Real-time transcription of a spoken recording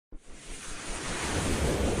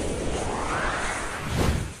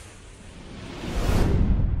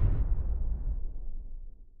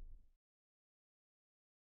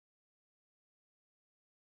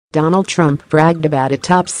Donald Trump bragged about a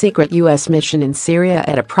top-secret U.S. mission in Syria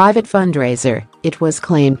at a private fundraiser, it was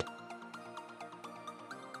claimed.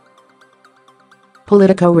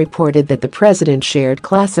 Politico reported that the president shared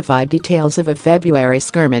classified details of a February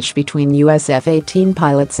skirmish between U.S. F-18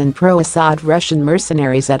 pilots and pro-Assad Russian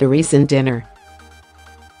mercenaries at a recent dinner.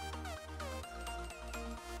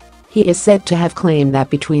 He is said to have claimed that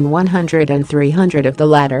between 100 and 300 of the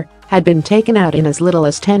latter had been taken out in as little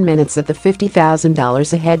as 10 minutes at the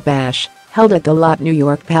 $50,000 a head bash held at the Lotte New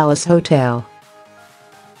York Palace Hotel.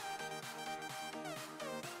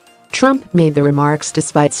 Trump made the remarks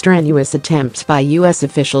despite strenuous attempts by U.S.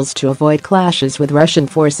 officials to avoid clashes with Russian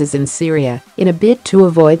forces in Syria in a bid to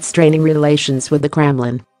avoid straining relations with the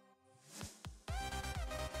Kremlin.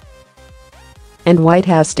 And White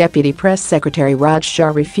House Deputy Press Secretary Raj Shah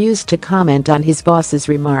refused to comment on his boss's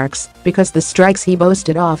remarks because the strikes he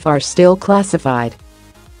boasted off are still classified.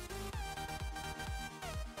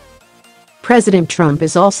 President Trump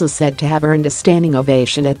is also said to have earned a standing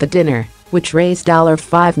ovation at the dinner, which raised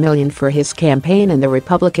 $5 million for his campaign and the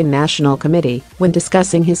Republican National Committee when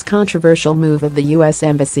discussing his controversial move of the U.S.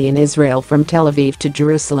 Embassy in Israel from Tel Aviv to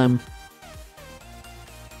Jerusalem.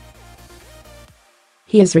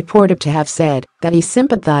 He is reported to have said that he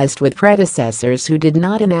sympathized with predecessors who did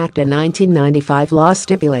not enact a 1995 law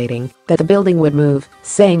stipulating that the building would move,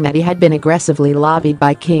 saying that he had been aggressively lobbied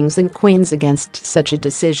by kings and queens against such a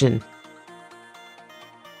decision.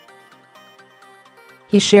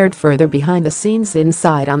 He shared further behind-the-scenes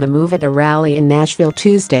insight on the move at a rally in Nashville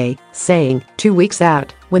Tuesday, saying, 2 weeks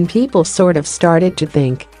out, when people sort of started to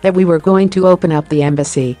think that we were going to open up the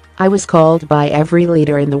embassy, I was called by every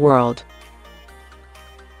leader in the world